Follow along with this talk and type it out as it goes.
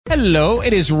Hello,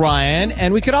 it is Ryan,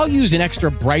 and we could all use an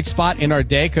extra bright spot in our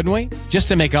day, couldn't we? Just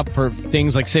to make up for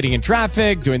things like sitting in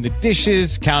traffic, doing the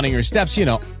dishes, counting your steps, you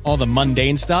know, all the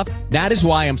mundane stuff. That is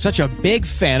why I'm such a big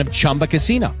fan of Chumba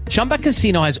Casino. Chumba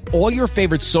Casino has all your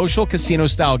favorite social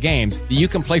casino-style games that you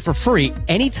can play for free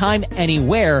anytime,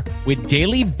 anywhere with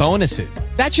daily bonuses.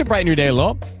 That should brighten your day a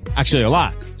little. Actually, a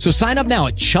lot. So sign up now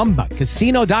at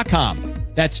ChumbaCasino.com.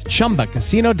 That's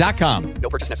ChumbaCasino.com. No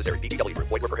purchase necessary. VGW Group.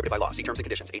 Void where prohibited by law. See terms and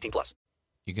conditions. 18+.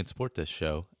 You can support this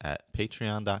show at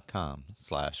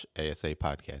patreon.com/ASA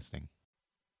podcasting.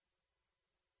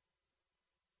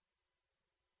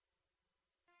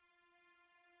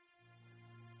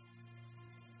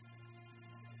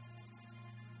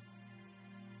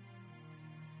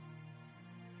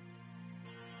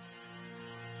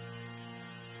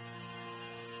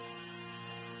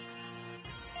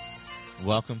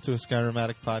 Welcome to a Skyrim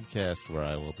Addict podcast, where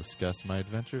I will discuss my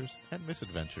adventures and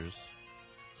misadventures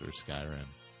through Skyrim.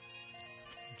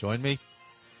 Join me.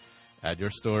 Add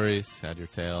your stories. Add your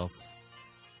tales.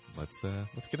 Let's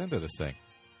get into this thing.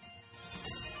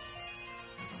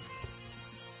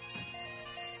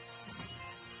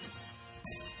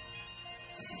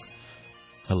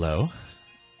 Hello.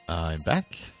 I'm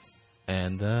back,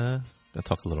 and gonna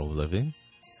talk a little living.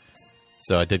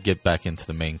 So I did get back into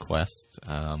the main quest.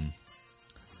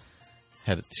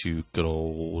 Headed to good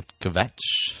old Kvetch,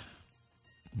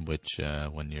 which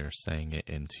when you're saying it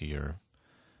into your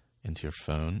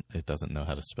phone, it doesn't know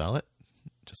how to spell it.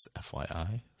 Just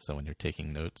FYI. So when you're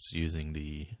taking notes using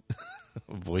the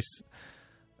voice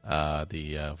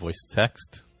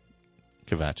text,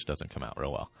 Kvetch doesn't come out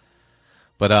real well.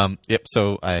 But yep.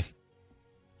 So I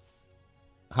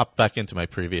hopped back into my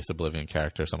previous Oblivion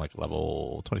character, so I'm like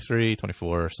level 23,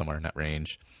 24, somewhere in that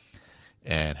range,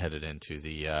 and headed into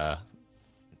the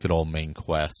good old main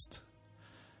quest.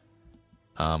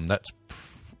 It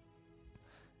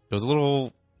was a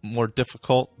little more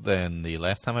difficult than the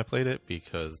last time I played it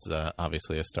because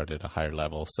obviously I started at a higher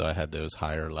level, so I had those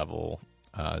higher level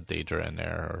Daedra in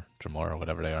there, or Dremora, or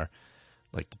whatever they are,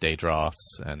 like the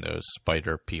Daedroths and those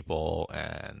spider people,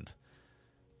 and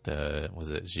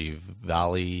was it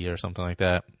Jivali or something like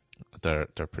that? They're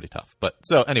pretty tough. But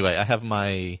so anyway, I have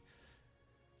my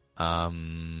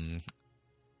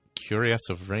Curious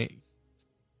of Ranger.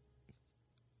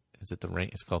 Is it the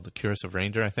range? It's called the Curious of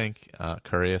Ranger, I think.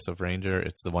 Curious of Ranger.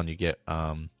 It's the one you get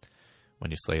when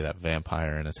you slay that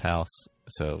vampire in his house.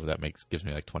 So that gives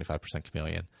me like 25%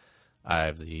 chameleon. I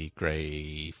have the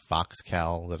gray fox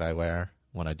cowl that I wear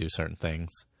when I do certain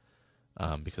things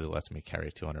because it lets me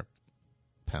carry 200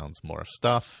 pounds more of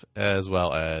stuff, as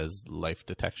well as life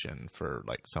detection for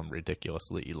like some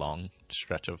ridiculously long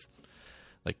stretch of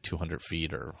like 200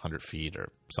 feet or 100 feet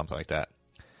or something like that.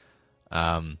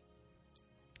 I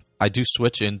do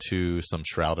switch into some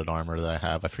shrouded armor that I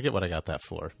have. I forget what I got that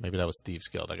for. Maybe that was Thieves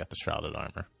Guild. I got the shrouded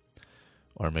armor.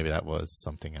 Or maybe that was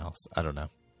something else. I don't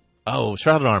know. Oh,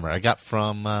 shrouded armor. I got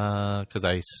from, because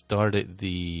I started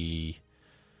the...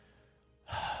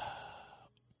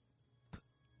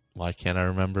 Why can't I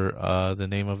remember the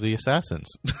name of the assassins?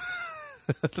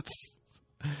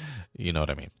 You know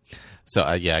what I mean.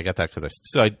 So yeah, I got that because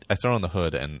I throw on the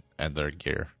hood and their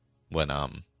gear when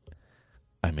I'm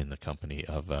in the company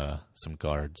of some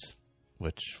guards,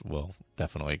 which will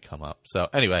definitely come up. So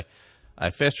anyway, I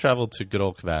fast traveled to good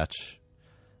old Kvetch.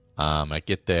 I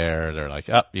get there, they're like,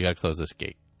 "Oh, you got to close this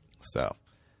gate." So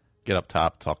get up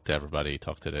top, talk to everybody,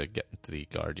 get to the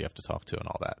guard you have to talk to, and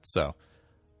all that. So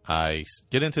I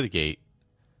get into the gate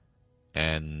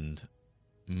and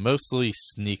mostly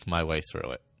sneak my way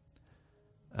through it.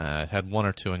 I had one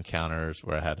or two encounters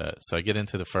where I had so I get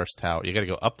into the first tower. You got to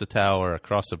go up the tower,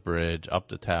 across a bridge, up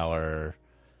the tower,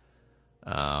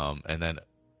 and then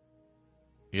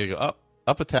you got to go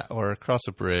up a tower, across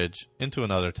a bridge, into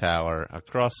another tower,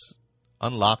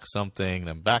 unlock something,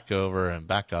 then back over and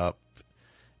back up,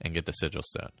 and get the sigil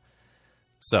stone.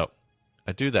 So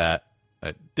I do that.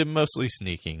 I did mostly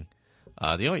sneaking.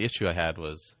 The only issue I had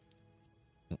was,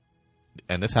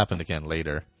 and this happened again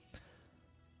later,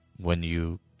 when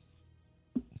you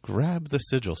grab the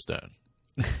sigil stone,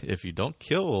 if you don't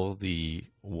kill the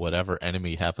whatever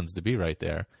enemy happens to be right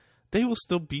there, they will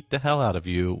still beat the hell out of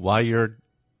you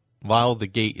while the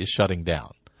gate is shutting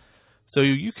down. So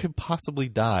you could possibly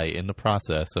die in the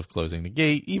process of closing the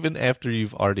gate, even after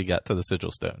you've already got to the sigil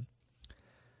stone.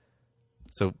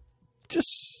 So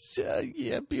just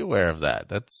be aware of that.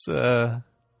 That's kind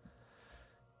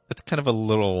of a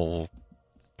little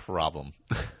problem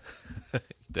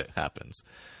that happens.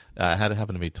 I had it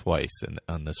happen to me twice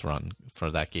on this run for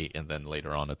that gate, and then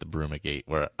later on at the Bruma gate,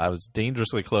 where I was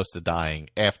dangerously close to dying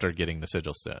after getting the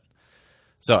sigil stone.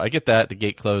 So I get that. The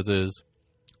gate closes.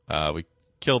 We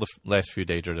kill the last few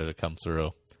Daedra that have come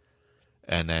through.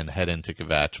 And then head into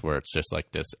Kvatch, where it's just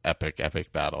like this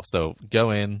epic battle. So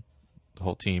go in. The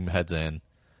whole team heads in.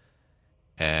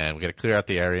 And we got to clear out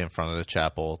the area in front of the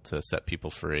chapel to set people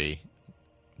free.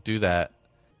 Do that.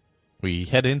 We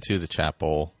head into the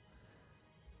chapel.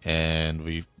 And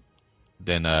we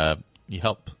then you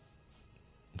help,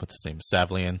 what's his name,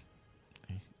 Savlian.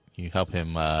 You help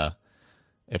him, after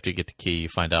you get the key, you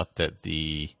find out that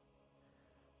the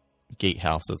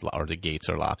gatehouse is, or the gates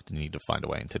are locked. You need to find a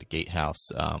way into the gatehouse,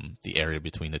 the area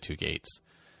between the two gates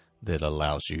that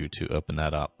allows you to open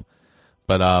that up.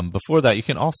 But before that, you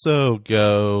can also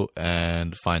go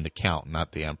and find the Count,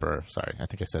 not the Emperor. Sorry, I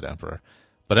think I said Emperor.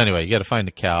 But anyway, you got to find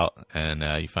the Count, and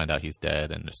you find out he's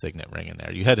dead, and the signet ring in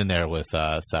there. You head in there with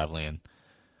Savlian.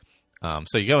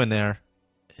 So you go in there,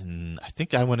 and I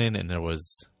think I went in, and there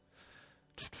was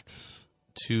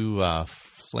 2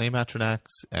 Flame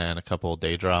Atronachs and a couple of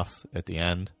Daedroth at the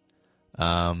end.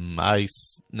 I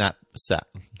snapped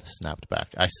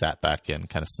back. I sat back and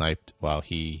kind of sniped while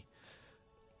he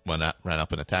ran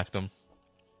up and attacked him.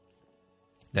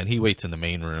 Then he waits in the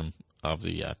main room of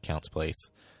the Count's place,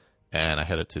 and I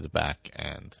headed to the back,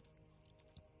 and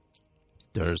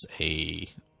there's the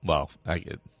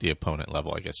opponent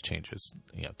level, I guess, changes,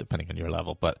 depending on your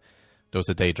level, but there was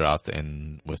a Daedroth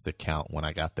in with the Count when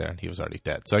I got there, and he was already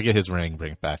dead. So I get his ring,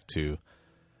 bring it back to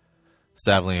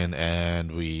Savlian,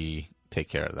 and we take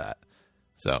care of that.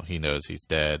 So he knows he's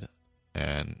dead,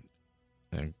 and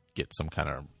get some kind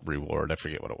of reward. I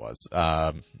forget what it was.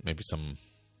 Maybe some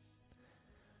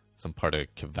part of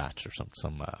Kvatch or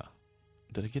some.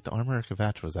 Did I get the armor of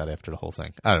Kvatch? Was that after the whole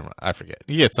thing? I don't know. I forget.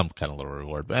 You get some kind of little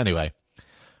reward. But anyway,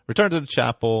 return to the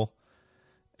chapel.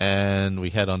 And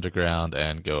we head underground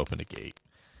and go open the gate.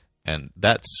 And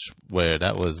that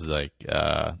was like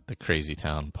the crazy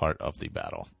town part of the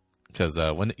battle. Because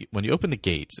when you open the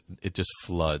gates, it just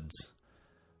floods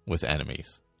with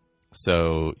enemies.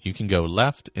 So you can go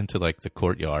left into like the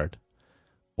courtyard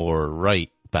or right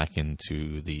back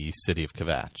into the city of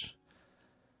Kvatch.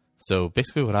 So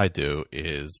basically what I do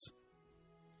is,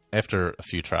 after a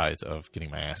few tries of getting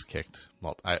my ass kicked,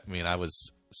 I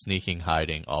was sneaking,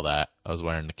 hiding, all that. I was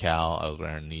wearing the cowl. I was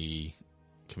wearing the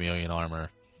chameleon armor.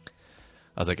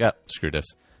 I was like, screw this.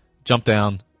 Jump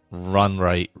down, run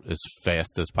right as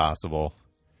fast as possible,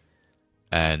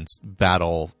 and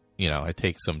battle. I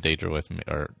take some Daedra with me,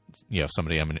 or some of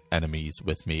the enemies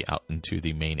with me out into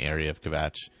the main area of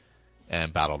Kvatch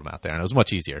and battled them out there. And it was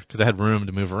much easier because I had room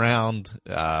to move around,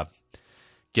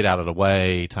 get out of the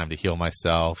way, time to heal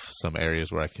myself. Some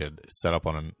areas where I could set up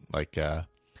on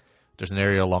there's an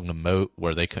area along the moat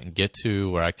where they couldn't get to,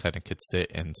 where I kind of could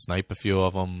sit and snipe a few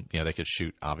of them. They could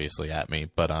shoot obviously at me,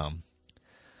 but I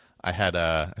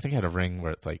think I had a ring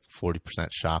where it's like 40%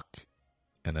 shock,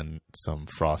 and then some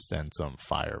frost and some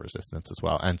fire resistance as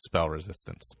well, and spell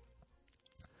resistance.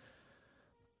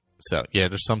 So yeah,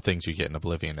 there's some things you get in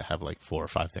Oblivion that have like 4 or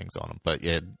 5 things on them. But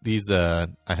yeah, these I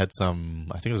had some.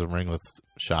 I think it was a ring with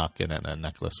shock and then a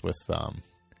necklace with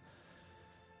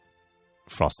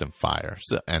frost and fire,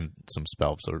 and some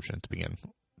spell absorption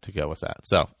to go with that.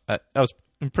 So I was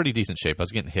in pretty decent shape. I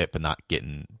was getting hit, but not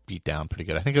getting beat down pretty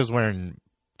good. I think I was wearing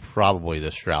probably the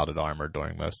shrouded armor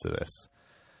during most of this.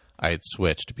 I had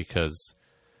switched because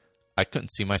I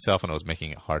couldn't see myself and I was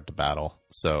making it hard to battle.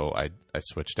 So I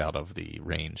switched out of the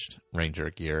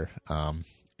ranger gear and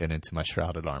into my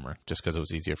shrouded armor just because it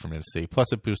was easier for me to see.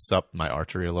 Plus it boosts up my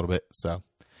archery a little bit, so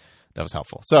that was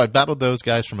helpful. So I battled those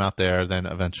guys from out there. Then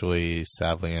eventually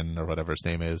Savlian, or whatever his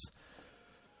name is,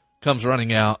 comes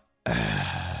running out,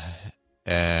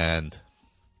 and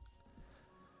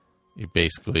you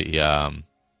basically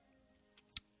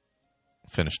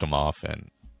finished him off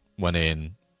and went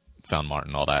in, found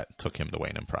Martin, all that, took him to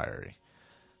Wayne Priory.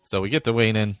 So we get to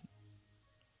Wayne,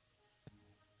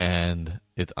 and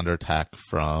it's under attack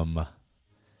from,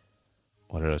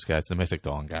 what are those guys? The Mythic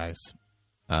Dawn guys.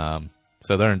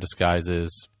 So they're in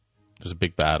disguises. There's a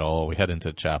big battle. We head into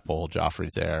the chapel.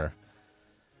 Joffrey's there.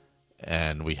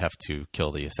 And we have to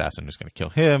kill the assassin who's going to kill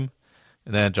him.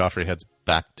 And then Joffrey heads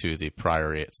back to the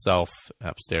priory itself,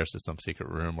 upstairs to some secret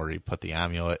room where he put the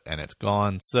amulet, and it's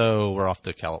gone. So we're off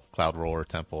to Cloud Roller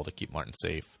Temple to keep Martin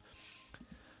safe.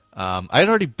 I'd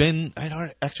already been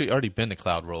to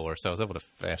Cloud Roller, so I was able to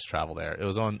fast travel there. It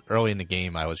was on early in the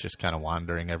game. I was just kind of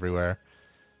wandering everywhere,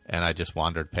 and I just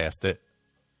wandered past it.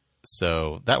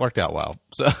 So that worked out well.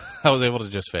 So I was able to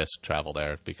just fast travel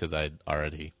there because I'd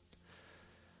already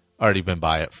been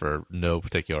by it for no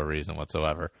particular reason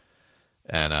whatsoever.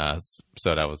 And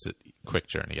so that was a quick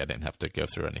journey. I didn't have to go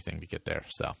through anything to get there.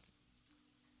 So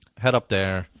head up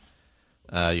there.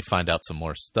 You find out some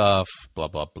more stuff, blah,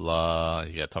 blah, blah.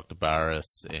 You got to talk to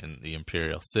Barris in the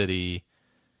Imperial City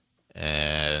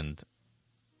and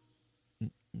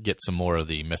get some more of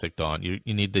the Mythic Dawn. You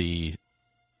need the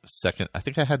second. I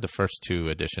think I had the first 2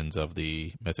 editions of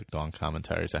the Mythic Dawn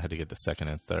commentaries. I had to get the second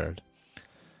and third.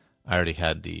 I already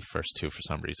had the first 2 for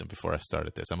some reason before I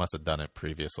started this. I must have done it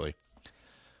previously.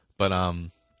 But,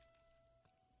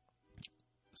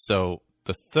 so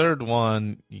the third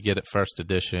one, you get it first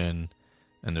edition.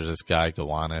 And there's this guy,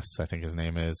 Gowanus, I think his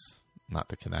name is, not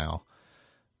the canal,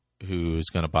 who's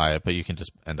going to buy it, but you can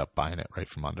just end up buying it right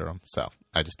from under him. So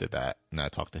I just did that, and I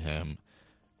talked to him.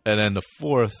 And then the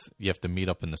fourth, you have to meet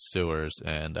up in the sewers,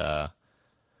 and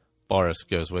Boris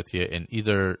goes with you. And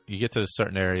either you get to a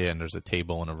certain area, and there's a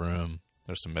table in a room.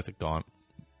 There's some Mythic Dawn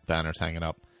banners hanging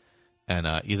up. And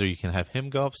either you can have him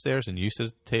go upstairs and you sit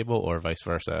at the table, or vice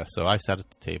versa. So I sat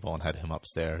at the table and had him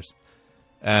upstairs.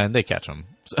 And they catch him.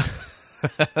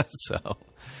 So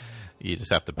you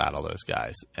just have to battle those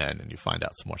guys, and then you find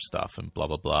out some more stuff and blah,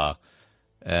 blah, blah.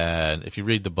 And if you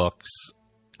read the books,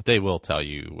 they will tell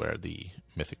you where the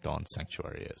Mythic Dawn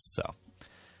Sanctuary is. So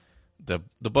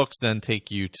the books then take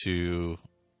you to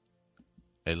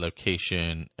a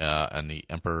location on the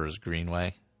Emperor's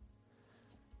Greenway.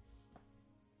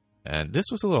 And this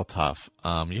was a little tough.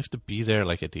 You have to be there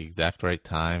like at the exact right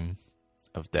time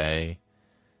of day.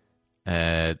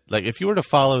 And like if you were to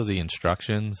follow the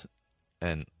instructions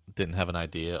and didn't have an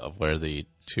idea of where the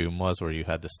tomb was where you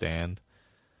had to stand,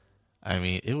 I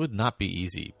mean, it would not be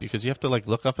easy because you have to like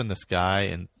look up in the sky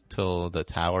until the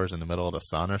tower's in the middle of the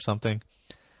sun or something.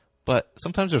 But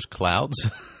sometimes there's clouds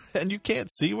and you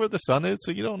can't see where the sun is,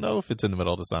 so you don't know if it's in the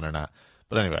middle of the sun or not.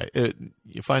 But anyway,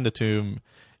 you find the tomb,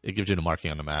 it gives you the marking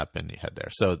on the map, and you head there.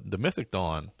 So the Mythic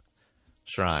Dawn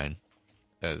Shrine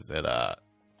is at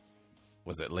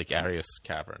was it Lake Arius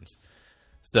Caverns.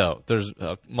 So there's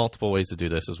multiple ways to do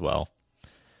this as well.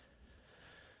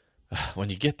 When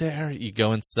you get there, you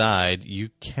go inside. You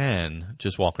can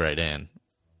just walk right in,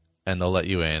 and they'll let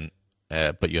you in,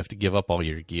 but you have to give up all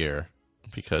your gear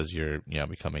because you're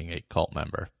becoming a cult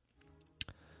member.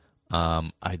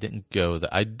 I didn't go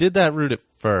I did that route at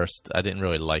first. I didn't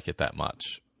really like it that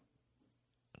much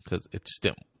because it just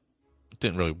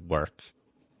didn't really work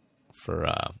for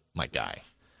my guy.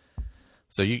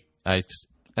 So I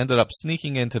ended up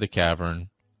sneaking into the cavern,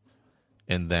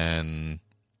 and then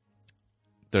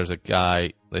there's a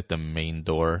guy at the main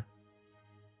door.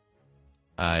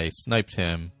 I sniped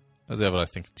him. I was able to, I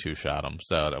think, 2-shot him,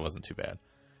 so that wasn't too bad.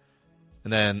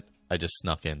 And then I just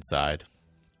snuck inside.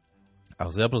 I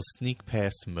was able to sneak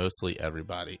past mostly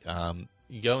everybody.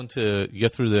 You go through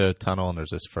the tunnel, and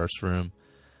there's this first room,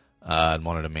 and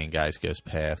one of the main guys goes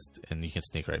past, and you can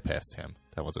sneak right past him.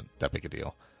 That wasn't that big a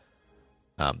deal.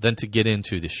 Then to get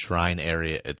into the shrine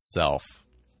area itself,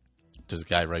 there's a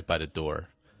guy right by the door.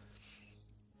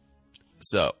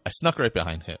 So I snuck right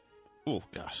behind him. Oh,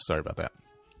 gosh, sorry about that.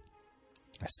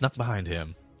 I snuck behind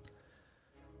him.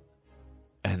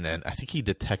 And then I think he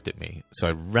detected me. So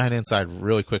I ran inside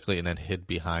really quickly and then hid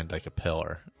behind like a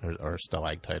pillar or a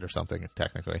stalactite or something,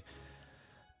 technically.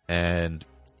 And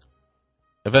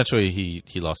eventually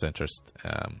he lost interest,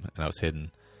 and I was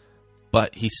hidden.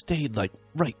 But he stayed, like,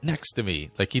 right next to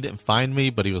me. Like, he didn't find me,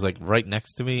 but he was, like, right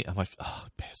next to me. I'm like, oh,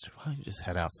 bastard, why don't you just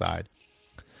head outside?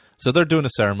 So they're doing a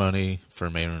ceremony for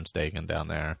Maynard's Dagon down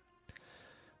there,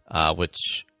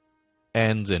 which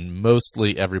ends and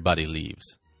mostly everybody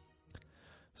leaves.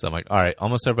 So I'm like, all right,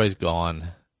 almost everybody's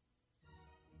gone.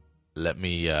 Let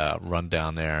me run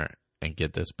down there and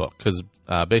get this book. Because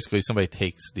basically somebody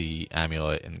takes the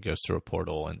amulet and goes through a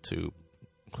portal into,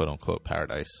 quote-unquote,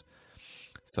 paradise.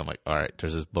 So I'm like, all right,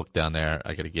 there's this book down there.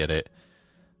 I got to get it.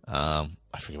 I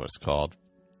forget what it's called.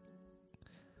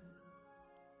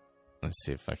 Let's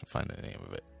see if I can find the name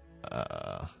of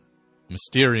it.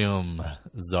 Mysterium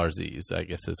Zarzis, I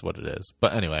guess is what it is.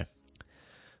 But anyway,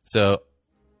 so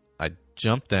I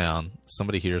jump down.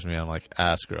 Somebody hears me. I'm like,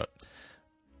 screw it.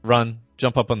 Run,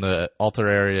 jump up on the altar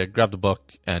area, grab the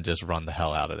book, and just run the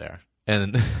hell out of there.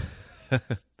 And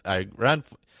I ran.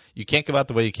 You can't go out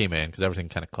the way you came in because everything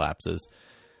kind of collapses.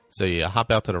 So you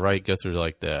hop out to the right, go through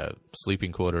like the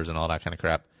sleeping quarters and all that kind of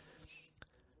crap.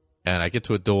 And I get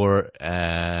to a door,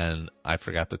 and I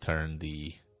forgot to turn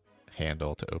the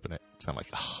handle to open it. So I'm like,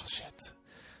 oh, shit.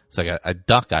 So I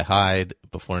duck, I hide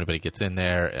before anybody gets in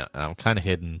there, and I'm kind of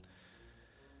hidden.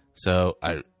 So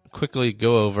I quickly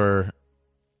go over,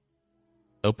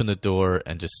 open the door,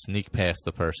 and just sneak past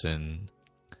the person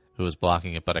who was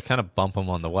blocking it. But I kind of bump them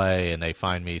on the way, and they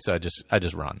find me, so I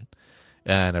just run.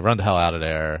 And I run the hell out of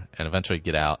there and eventually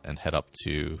get out and head up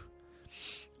to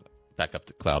back up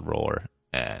to Cloud Roller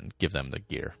and give them the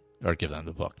gear. Or give them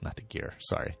the book, not the gear.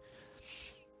 Sorry.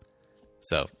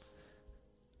 So,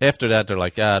 after that, they're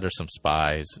like, there's some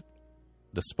spies.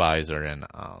 The spies are in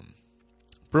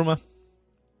Bruma.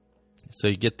 So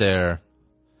you get there.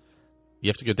 You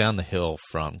have to go down the hill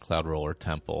from Cloud Roller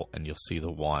Temple, and you'll see the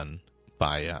one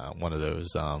by one of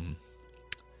those...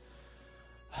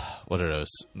 what are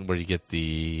those? Where you get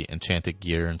the enchanted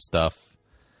gear and stuff.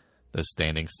 Those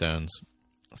standing stones.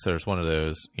 So there's one of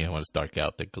those, when it's dark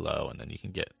out, they glow, and then you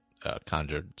can get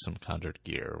some conjured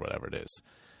gear or whatever it is.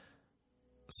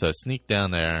 So I sneak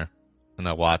down there, and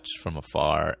I watch from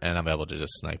afar, and I'm able to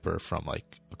just snipe her from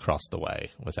like across the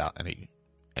way without any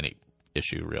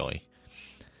issue really.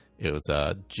 It was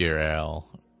Jirel,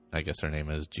 I guess her name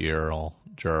is Jirel,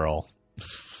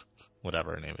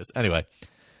 whatever her name is. Anyway,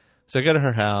 so I go to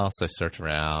her house, I search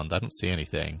around, I don't see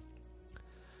anything.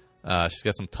 She's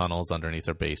got some tunnels underneath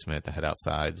her basement to head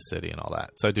outside the city and all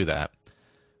that. So I do that.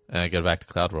 And I go back to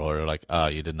Cloud Roller. They're like,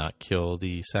 you did not kill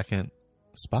the second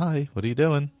spy. What are you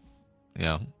doing?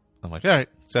 I'm like, all right.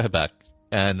 So I head back.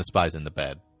 And the spy's in the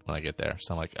bed when I get there.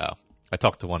 So I'm like, I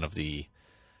talked to one of the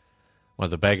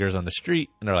beggars on the street.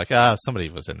 And they're like, somebody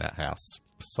was in that house.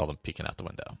 Saw them peeking out the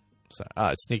window. So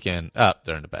I sneak in.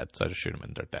 They're in the bed. So I just shoot them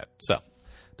and they're dead. So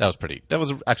that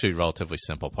was actually a relatively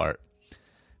simple part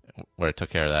where I took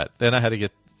care of that. Then I had to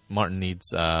get, Martin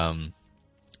needs,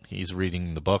 he's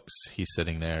reading the books. He's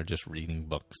sitting there just reading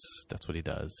books. That's what he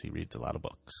does. He reads a lot of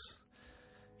books.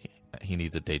 He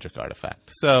needs a Daedric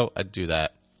artifact. So I do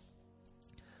that.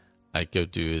 I go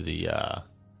do the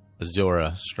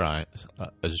Azura Shrine,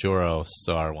 Azuro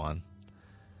Star one,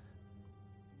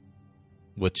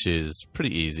 which is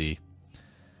pretty easy.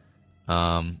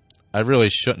 I really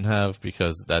shouldn't have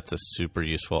because that's a super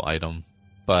useful item,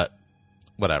 but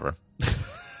whatever.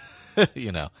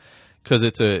 Because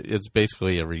it's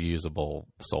basically a reusable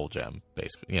soul gem,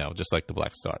 basically, just like the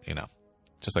Black Star,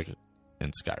 just like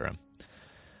in Skyrim.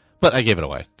 But I gave it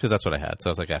away because that's what I had. So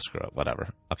I was like, screw it, whatever.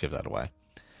 I'll give that away.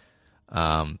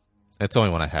 It's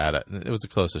only when I had it. It was the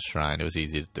closest shrine. It was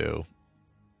easy to do.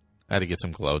 I had to get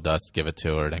some glow dust, give it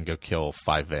to her, then go kill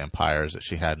 5 vampires that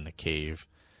she had in the cave.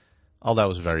 All that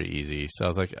was very easy. So I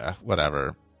was like,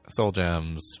 whatever. Soul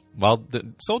gems. Well,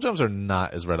 the soul gems are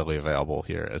not as readily available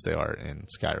here as they are in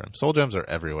Skyrim. Soul gems are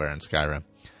everywhere in Skyrim.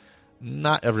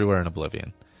 Not everywhere in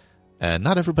Oblivion. And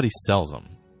not everybody sells them.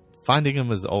 Finding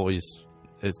them is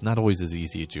not always as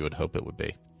easy as you would hope it would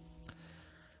be.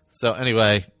 So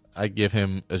anyway, I give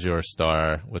him Azure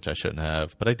Star, which I shouldn't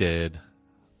have, but I did.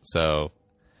 So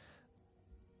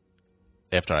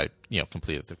after I,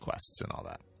 completed the quests and all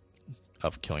that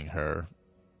of killing her,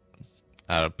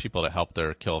 people that helped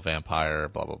her kill a vampire,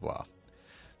 blah, blah, blah.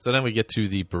 So then we get to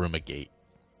the Bruma Gate.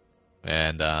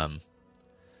 And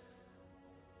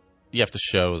you have to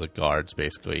show the guards,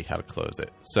 basically, how to close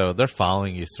it. So they're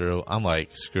following you through. I'm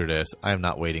like, screw this. I am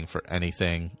not waiting for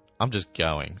anything. I'm just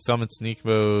going. So I'm in sneak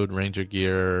mode, ranger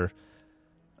gear.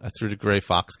 I threw the gray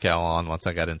fox cowl on once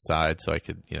I got inside so I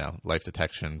could, life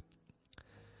detection.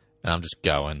 And I'm just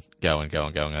going.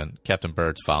 Captain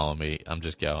Bird's following me. I'm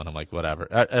just going. I'm like, whatever.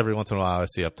 Every once in a while, I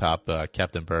see up top,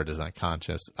 Captain Bird is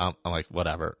unconscious. I'm like,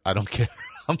 whatever. I don't care.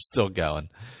 I'm still going.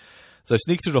 So I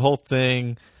sneak through the whole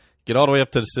thing, get all the way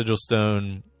up to the Sigil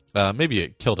Stone. Maybe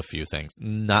it killed a few things.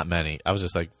 Not many. I was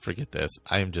just like, forget this.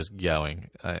 I am just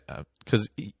going. Because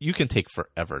you can take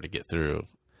forever to get through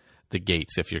the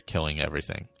gates if you're killing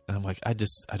everything. And I'm like, I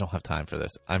don't have time for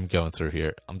this. I'm going through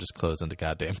here. I'm just closing the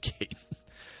goddamn gate.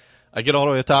 I get all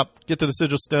the way to the top, get to the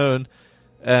Sigil Stone,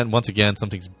 and once again,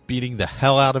 something's beating the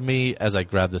hell out of me as I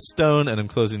grab the stone, and I'm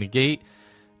closing the gate.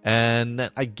 And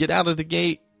then I get out of the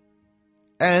gate,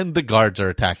 and the guards are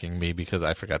attacking me because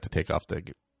I forgot to take off the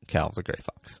cowl of the Grey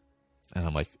Fox. And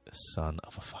I'm like, son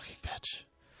of a fucking bitch.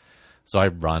 So I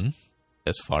run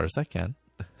as far as I can.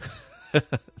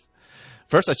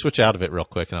 First, I switch out of it real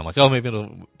quick, and I'm like, oh, maybe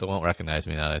they won't recognize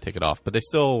me now that I take it off. But they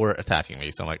still were attacking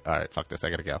me, so I'm like, all right, fuck this, I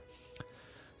gotta go.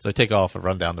 So I take off and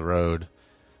run down the road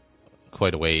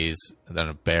quite a ways, and then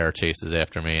a bear chases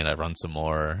after me, and I run some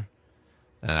more,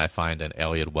 and I find an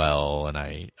alien well, and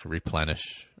I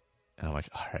replenish, and I'm like,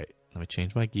 all right, let me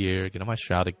change my gear, get on my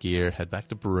shrouded gear, head back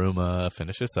to Bruma,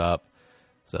 finish this up.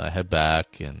 So I head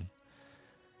back, and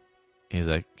he's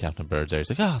like, Captain Bird's there. He's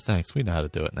like, oh, thanks, we know how to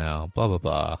do it now, blah, blah,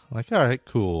 blah. I'm like, all right,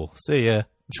 cool, see ya.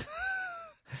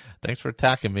 Thanks for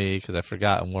attacking me, because I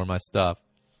forgot and wore my stuff.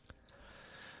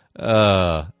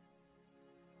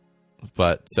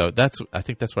 But so I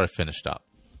think that's where I finished up.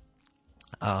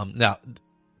 Now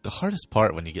the hardest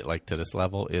part when you get like to this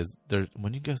level is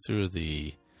when you go through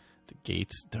the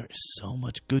gates, there is so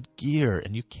much good gear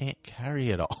and you can't carry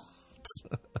it all.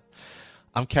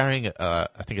 I'm carrying, I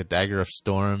think, a Dagger of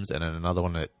Storms, and then another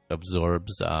one that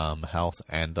absorbs health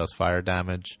and does fire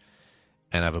damage.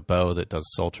 And I have a bow that does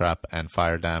soul trap and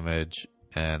fire damage.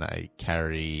 And I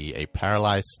carry a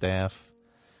paralyzed staff,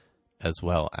 as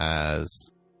well as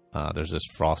there's this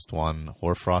frost one,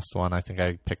 Hoarfrost one, I think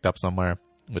I picked up somewhere,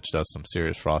 which does some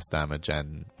serious frost damage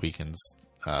and weakens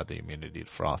the immunity to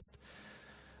frost.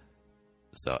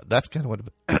 So that's kind of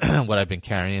what what I've been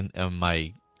carrying. And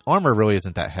my armor really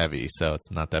isn't that heavy, so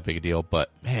it's not that big a deal.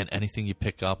 But man, anything you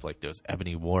pick up, like those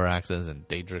ebony war axes and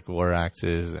Daedric war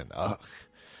axes, and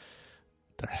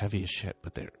they're heavy as shit,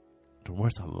 but they're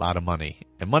worth a lot of money.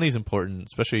 And money's important,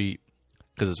 especially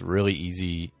because it's really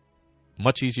easy,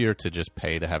 much easier to just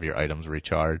pay to have your items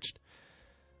recharged.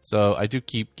 So I do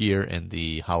keep gear in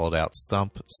the hollowed out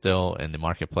stump still in the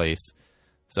marketplace.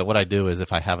 So what I do is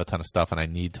if I have a ton of stuff and I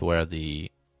need to wear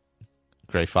the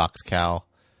Gray Fox cowl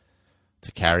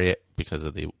to carry it because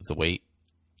of the weight,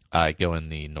 I go in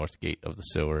the north gate of the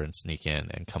sewer and sneak in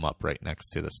and come up right next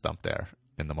to the stump there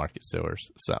in the market sewers.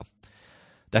 So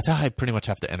that's how I pretty much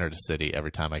have to enter the city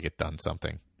every time I get done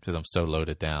something, because I'm so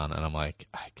loaded down and I'm like,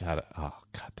 oh,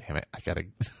 god damn it, I gotta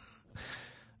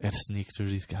sneak through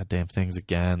these goddamn things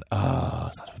again. Oh,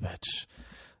 son of a bitch.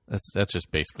 That's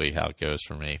just basically how it goes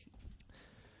for me.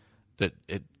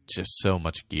 It just so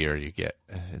much gear you get.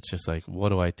 It's just like, what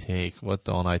do I take? What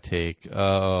don't I take?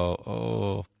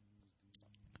 Oh.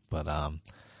 But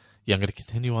yeah, I'm going to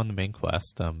continue on the main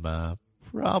quest. I'm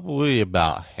probably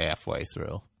about halfway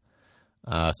through.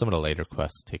 Some of the later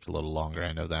quests take a little longer,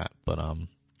 I know that, but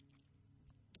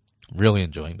really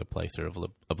enjoying the playthrough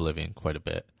of Oblivion quite a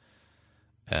bit.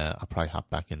 I'll probably hop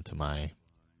back into my,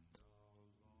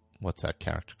 what's that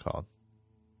character called?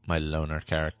 My loner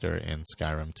character in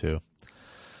Skyrim too.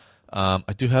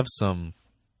 I do have some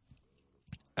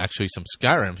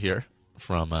Skyrim here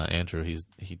from Andrew.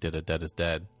 He did a Dead is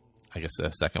Dead, I guess a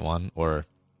second one, or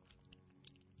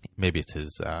maybe it's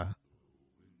his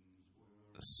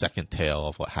second tale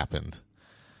of what happened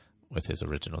with his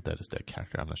original Dead is Dead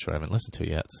character. I'm not sure. I haven't listened to it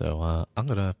yet, so I'm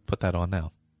going to put that on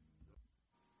now.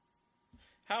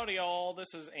 Howdy all,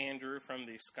 this is Andrew from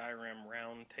the Skyrim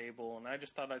Roundtable, and I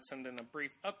just thought I'd send in a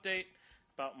brief update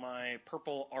about my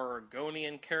purple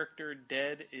Aragonian character,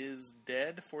 Dead is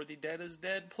Dead, for the Dead is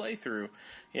Dead playthrough.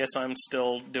 Yes, I'm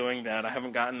still doing that. I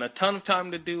haven't gotten a ton of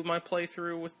time to do my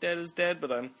playthrough with Dead is Dead,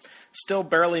 but I'm still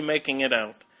barely making it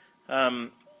out.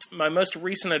 My most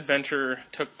recent adventure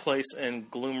took place in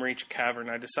Gloomreach Cavern.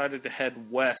 I decided to head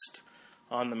west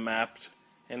on the map,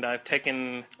 and I've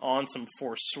taken on some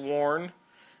Forsworn,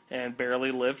 and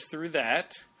barely lived through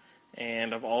that.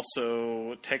 And I've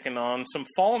also taken on some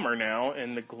Falmer now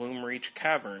in the Gloomreach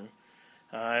Cavern.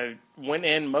 I went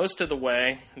in most of the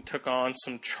way and took on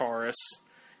some Charis,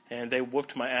 and they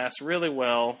whooped my ass really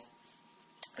well.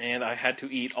 And I had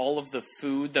to eat all of the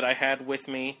food that I had with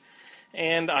me.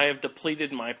 And I have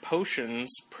depleted my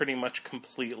potions pretty much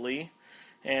completely.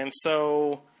 And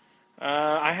so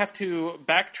I have to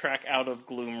backtrack out of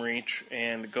Gloomreach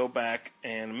and go back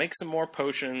and make some more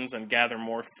potions and gather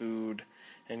more food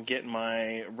and get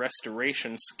my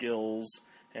restoration skills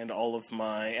and all of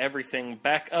my everything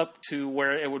back up to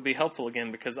where it would be helpful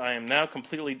again, because I am now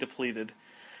completely depleted.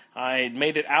 I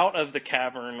made it out of the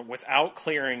cavern without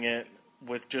clearing it,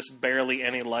 with just barely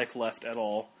any life left at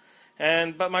all.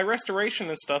 But my restoration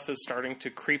and stuff is starting to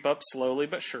creep up slowly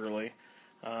but surely.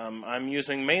 I'm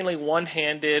using mainly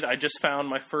one-handed. I just found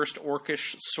my first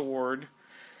orcish sword.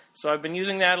 So I've been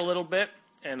using that a little bit,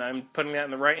 and I'm putting that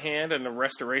in the right hand and the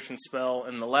restoration spell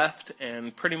in the left,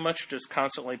 and pretty much just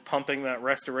constantly pumping that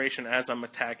restoration as I'm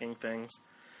attacking things.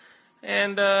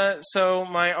 And so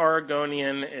my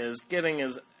Aragonian is getting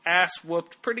his ass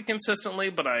whooped pretty consistently,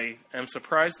 but I am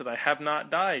surprised that I have not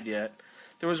died yet.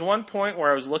 There was one point where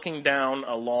I was looking down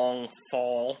a long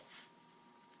fall,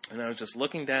 and I was just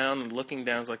looking down and looking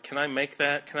down. I was like, can I make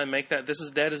that? Can I make that? This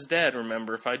is Dead is Dead,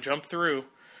 remember. If I jump through,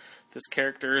 this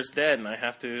character is dead, and I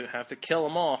have to kill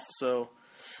him off. So,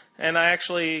 and I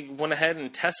actually went ahead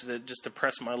and tested it just to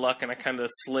press my luck, and I kind of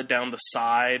slid down the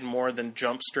side more than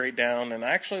jumped straight down, and I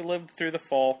actually lived through the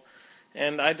fall.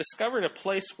 And I discovered a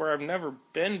place where I've never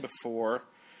been before.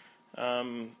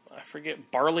 I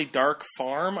forget, Barley Dark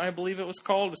Farm, I believe it was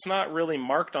called. It's not really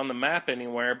marked on the map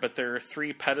anywhere, but there are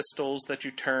 3 pedestals that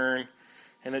you turn,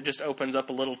 and it just opens up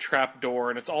a little trap door,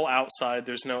 and it's all outside.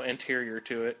 There's no interior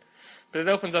to it. But it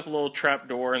opens up a little trap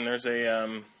door, and there's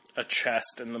a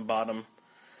chest in the bottom.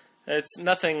 It's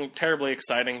nothing terribly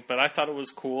exciting, but I thought it was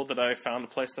cool that I found a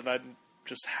place that I'd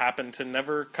just happened to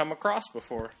never come across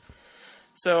before.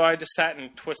 So I just sat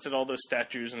and twisted all those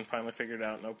statues and finally figured it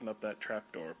out and opened up that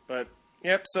trap door. But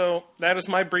Yep, so that is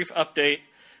my brief update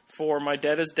for my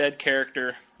Dead is Dead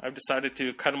character. I've decided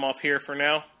to cut him off here for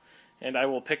now, and I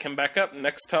will pick him back up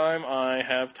next time I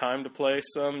have time to play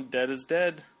some Dead is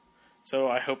Dead. So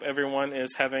I hope everyone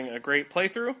is having a great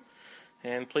playthrough,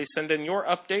 and please send in your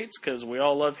updates, because we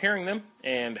all love hearing them,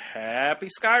 and happy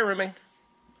Skyrimming!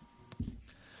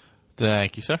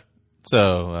 Thank you, sir.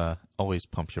 So, always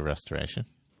pump your restoration.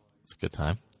 It's a good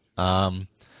time.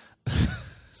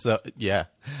 So, yeah,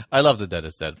 I love the Dead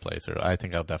is Dead playthrough. I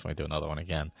think I'll definitely do another one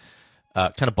again.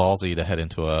 Kind of ballsy to head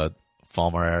into a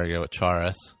Falmer area with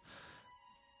Charis,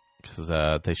 because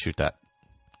they shoot that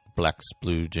black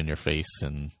splooge in your face,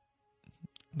 and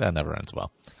that never ends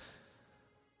well.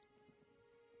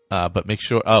 But make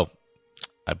sure... Oh,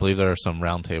 I believe there are some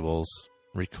roundtables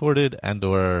recorded and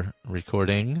or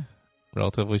recording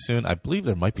relatively soon. I believe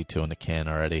there might be 2 in the can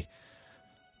already.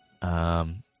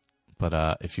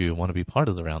 But if you want to be part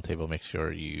of the roundtable, make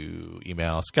sure you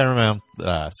email Skyrim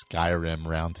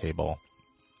Roundtable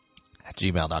at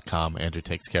gmail.com. Andrew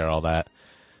takes care of all that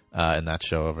in that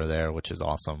show over there, which is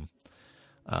awesome.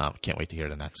 Can't wait to hear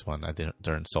the next one. I did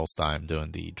during Solstheim doing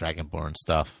the Dragonborn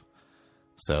stuff.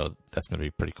 So that's going to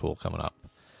be pretty cool coming up.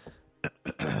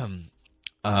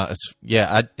 It's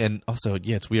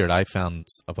weird. I found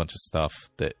a bunch of stuff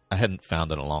that I hadn't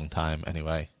found in a long time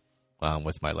anyway.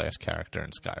 With my last character in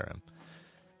Skyrim.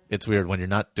 It's weird when you're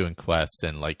not doing quests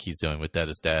and like he's doing with Dead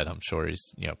is Dead. I'm sure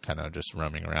he's, kind of just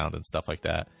roaming around and stuff like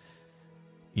that.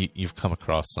 You've come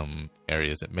across some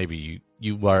areas that maybe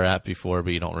you were at before,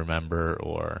 but you don't remember,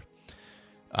 or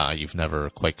you've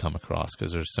never quite come across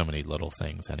because there's so many little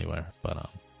things anywhere. But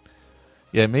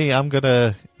I'm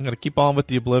gonna keep on with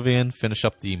the Oblivion, finish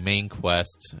up the main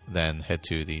quest, then head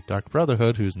to the Dark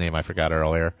Brotherhood, whose name I forgot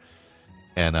earlier.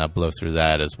 And blow through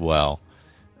that as well,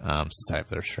 since I have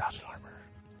their shrouded armor.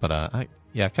 But I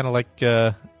kind of like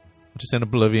just in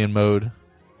Oblivion mode.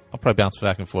 I'll probably bounce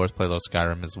back and forth, play a little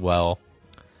Skyrim as well.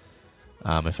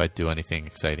 If I do anything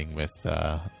exciting with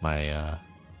my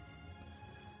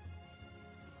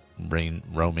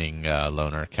roaming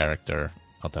loner character,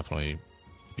 I'll definitely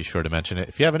be sure to mention it.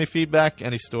 If you have any feedback,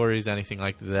 any stories, anything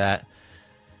like that,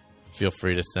 feel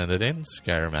free to send it in.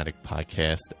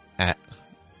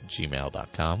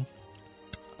 SkyrimAddictPodcast@gmail.com.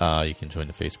 You can join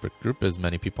the Facebook group, as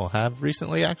many people have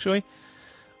recently, actually.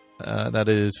 That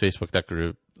is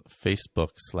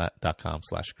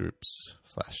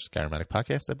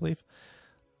facebook.com/groups/SkyrimAddictPodcast, I believe.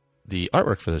 The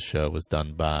artwork for the show was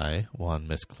done by one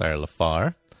Miss Claire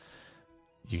Lafar.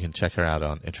 You can check her out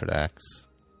on Introdax.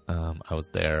 I was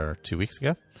there 2 weeks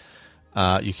ago.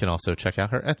 You can also check out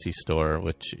her Etsy store,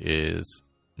 which is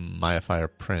Maiafire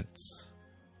Prints.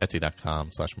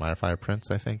 Etsy.com/MaiaFirePrints,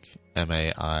 I think.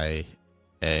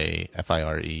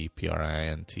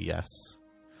 MaiaFireprints.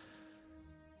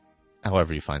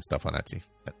 However you find stuff on Etsy.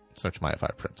 Search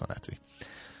Maiafire Prints on Etsy.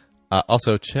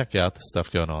 Also, check out the stuff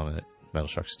going on at Metal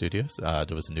Shark Studios.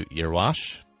 There was a new ear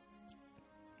wash.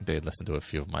 They listened to a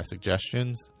few of my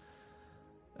suggestions.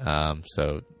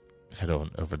 So head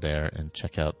on over there and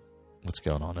check out what's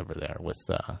going on over there with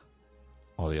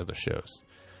all the other shows.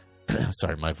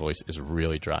 Sorry, my voice is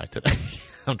really dry today.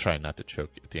 I'm trying not to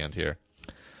choke at the end here.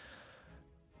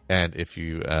 And if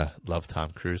you love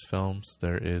Tom Cruise films,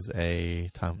 there is a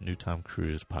new Tom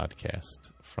Cruise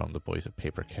podcast from the boys at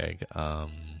Paper Keg. I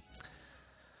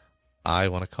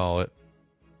want to call it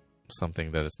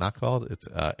something that it's not called. It's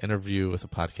Interview with a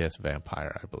Podcast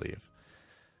Vampire, I believe.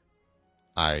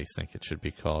 I think it should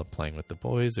be called Playing with the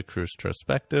Boys, a Cruise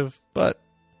Retrospective, but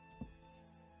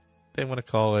they want to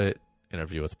call it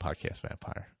Interview with a Podcast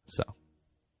Vampire. So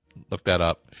look that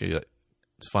up.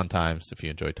 It's fun times if you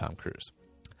enjoy Tom Cruise.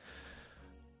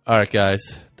 All right,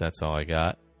 guys, that's all I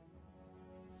got.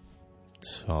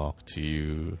 Talk to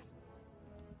you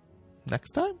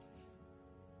next time.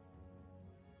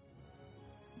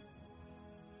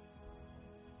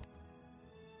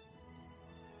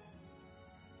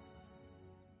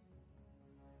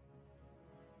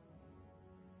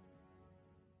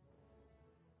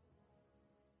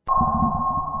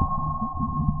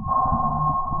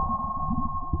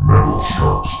 Metal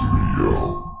Shark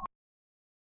Studio.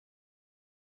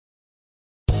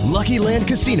 Lucky Land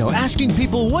Casino, asking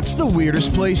people, what's the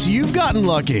weirdest place you've gotten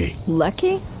lucky?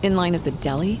 Lucky? In line at the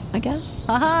deli, I guess?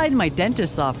 Aha, in my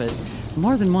dentist's office.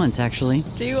 More than once, actually.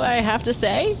 Do I have to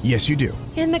say? Yes, you do.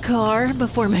 In the car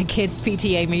before my kids'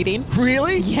 PTA meeting.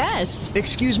 Really? Yes.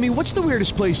 Excuse me, what's the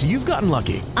weirdest place you've gotten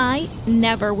lucky? I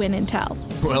never win and tell.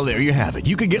 Well, there you have it.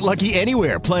 You can get lucky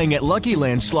anywhere, playing at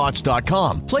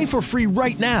LuckyLandSlots.com. Play for free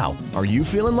right now. Are you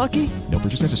feeling lucky? No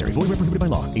purchase necessary. Void where prohibited by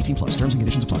law. 18+. Terms and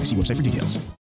conditions apply. See website for details.